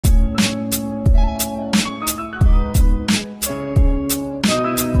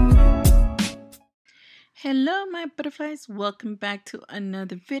Hello my butterflies, welcome back to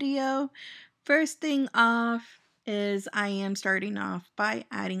another video. First thing off is I am starting off by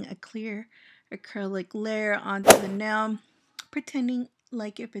adding a clear acrylic layer onto the nail, pretending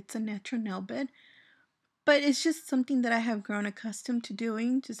like if it's a natural nail bed. But it's just something that I have grown accustomed to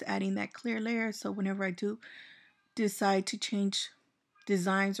doing, just adding that clear layer, so whenever I do decide to change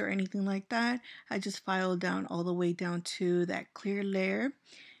designs or anything like that, I just file down all the way down to that clear layer.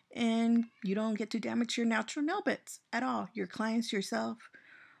 And you don't get to damage your natural nail beds at all, your clients, yourself,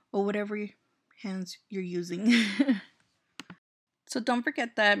 or whatever hands you're using. So don't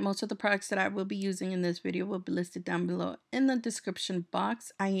forget that most of the products that I will be using in this video will be listed down below in the description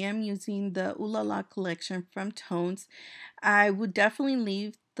box. I am using the Ooh La La collection from Tones. I would definitely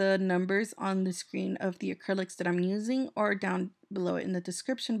leave the numbers on the screen of the acrylics that I'm using or down below in the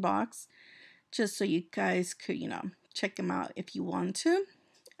description box, just so you guys could, check them out if you want to.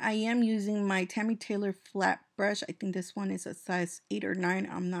 I am using my Tammy Taylor flat brush. I think this one is a size 8 or 9.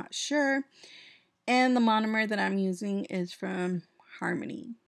 I'm not sure. And the monomer that I'm using is from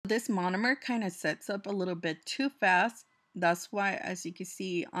Harmony. This monomer kind of sets up a little bit too fast. That's why, as you can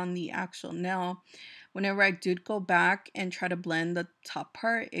see on the actual nail, whenever I did go back and try to blend the top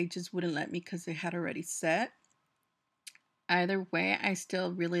part, it just wouldn't let me because it had already set. Either way, I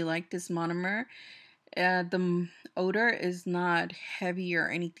still really like this monomer. The odor is not heavy or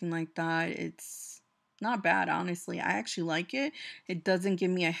anything like that. It's not bad, honestly. I actually like it. It doesn't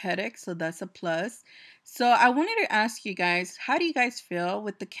give me a headache, so that's a plus. So I wanted to ask you guys, how do you guys feel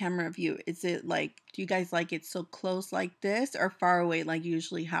with the camera view? Is it like, do you guys like it so close like this or far away like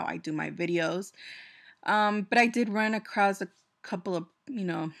usually how I do my videos? But I did run across a couple of,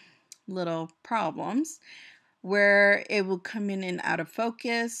 little problems where it will come in and out of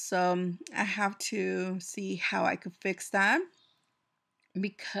focus. So I have to see how I could fix that,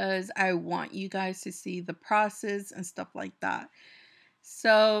 because I want you guys to see the process and stuff like that.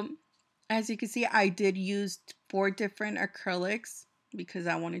 So as you can see, I did use 4 different acrylics because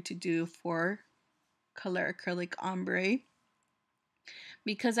I wanted to do 4 color acrylic ombre,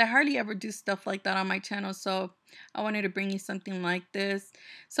 because I hardly ever do stuff like that on my channel. So I wanted to bring you something like this.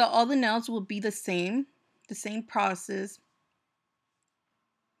 So all the nails will be the same process.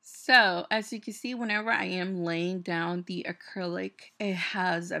 So as you can see, whenever I am laying down the acrylic, it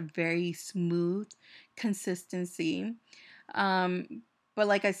has a very smooth consistency. But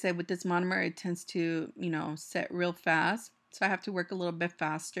like I said, with this monomer, it tends to, set real fast. So I have to work a little bit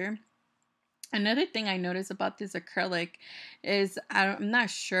faster. Another thing I noticed about this acrylic is I'm not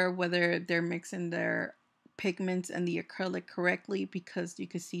sure whether they're mixing their pigments and the acrylic correctly, because you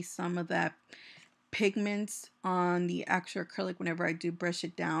can see some of that pigments on the actual acrylic whenever I do brush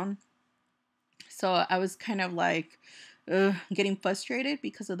it down. So I was kind of like getting frustrated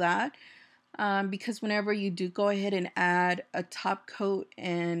because of that, because whenever you do go ahead and add a top coat,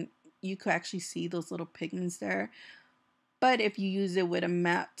 and you could actually see those little pigments there, but if you use it with a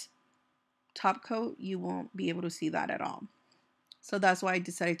matte top coat, you won't be able to see that at all. So that's why I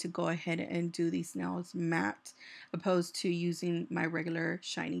decided to go ahead and do these nails matte opposed to using my regular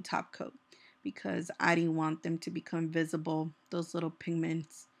shiny top coat, because I didn't want them to become visible, those little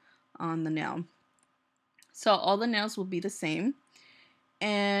pigments on the nail. So all the nails will be the same.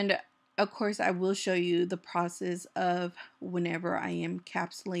 And of course, I will show you the process of whenever I am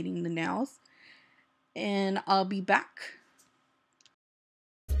encapsulating the nails. And I'll be back.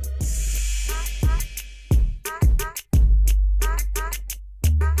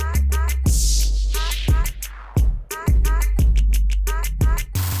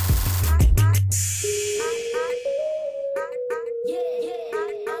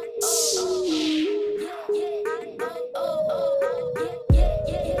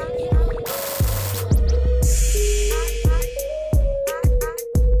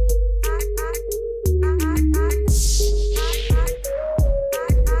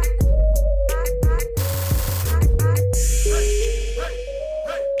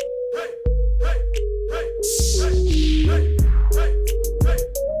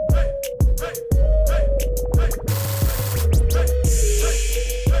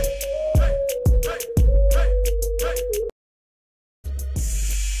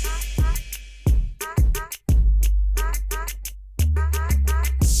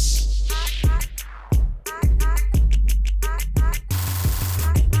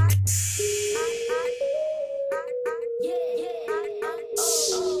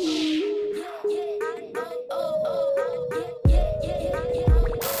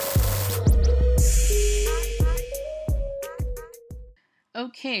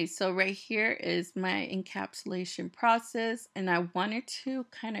 Okay, so right here is my encapsulation process, and I wanted to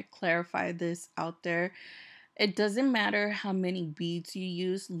kind of clarify this out there. It doesn't matter how many beads you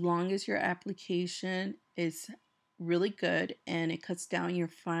use, long as your application is really good and it cuts down your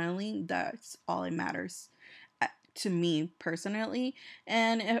filing. That's all it matters to me personally.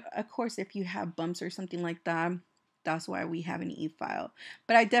 And of course, if you have bumps or something like that, that's why we have an e-file.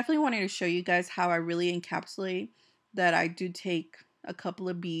 But I definitely wanted to show you guys how I really encapsulate. That I do take a couple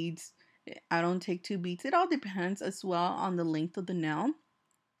of beads. I don't take 2 beads. It all depends as well on the length of the nail.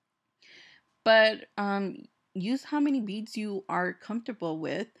 But use how many beads you are comfortable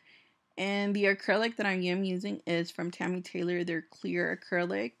with. And the acrylic that I am using is from Tammy Taylor, their clear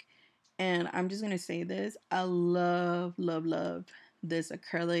acrylic. And I'm just going to say this. I love, love, love this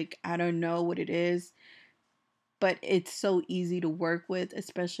acrylic. I don't know what it is, but it's so easy to work with,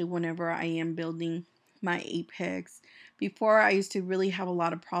 especially whenever I am building my apex. Before, I used to really have a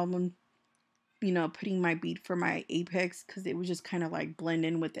lot of problems, you know, putting my bead for my apex because it would just kind of like blend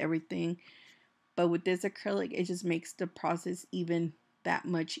in with everything. But with this acrylic, it just makes the process even that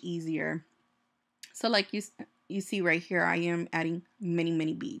much easier. So like you see right here, I am adding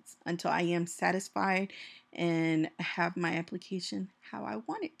many beads until I am satisfied and have my application how I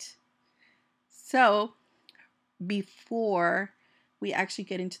want it. So before we actually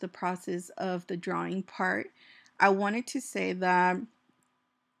get into the process of the drawing part, I wanted to say that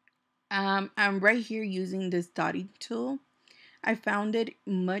I'm right here using this dotting tool. I found it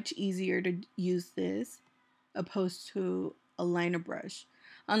much easier to use this opposed to a liner brush.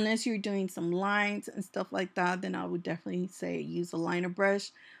 Unless you're doing some lines and stuff like that, then I would definitely say use a liner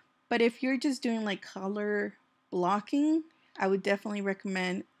brush. But if you're just doing like color blocking, I would definitely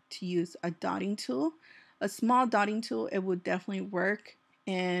recommend to use a dotting tool. A small dotting tool, it would definitely work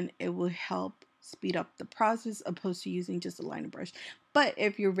and it will help speed up the process opposed to using just a liner brush. But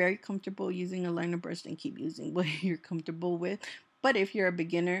if you're very comfortable using a liner brush, then keep using what you're comfortable with. But if you're a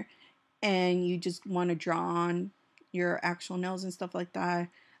beginner and you just want to draw on your actual nails and stuff like that,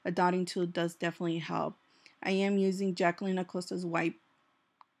 a dotting tool does definitely help. I am using Yakelin Acosta's white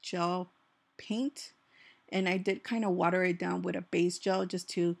gel paint, and I did kind of water it down with a base gel just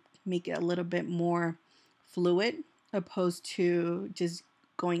to make it a little bit more fluid opposed to just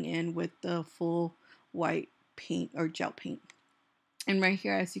going in with the full white paint or gel paint. And right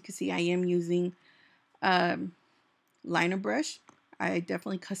here, as you can see, I am using liner brush. I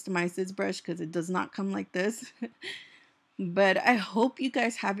definitely customized this brush because it does not come like this. But I hope you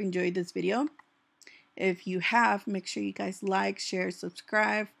guys have enjoyed this video. If you have, make sure you guys like, share,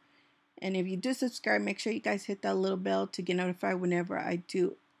 subscribe. And if you do subscribe, make sure you guys hit that little bell to get notified whenever I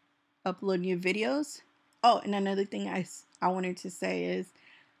do upload new videos. Oh, and another thing I wanted to say is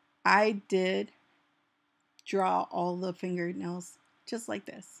I did draw all the fingernails just like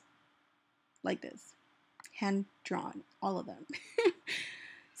this. Like this. Hand drawn, all of them.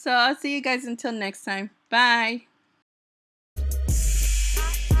 So I'll see you guys until next time. Bye.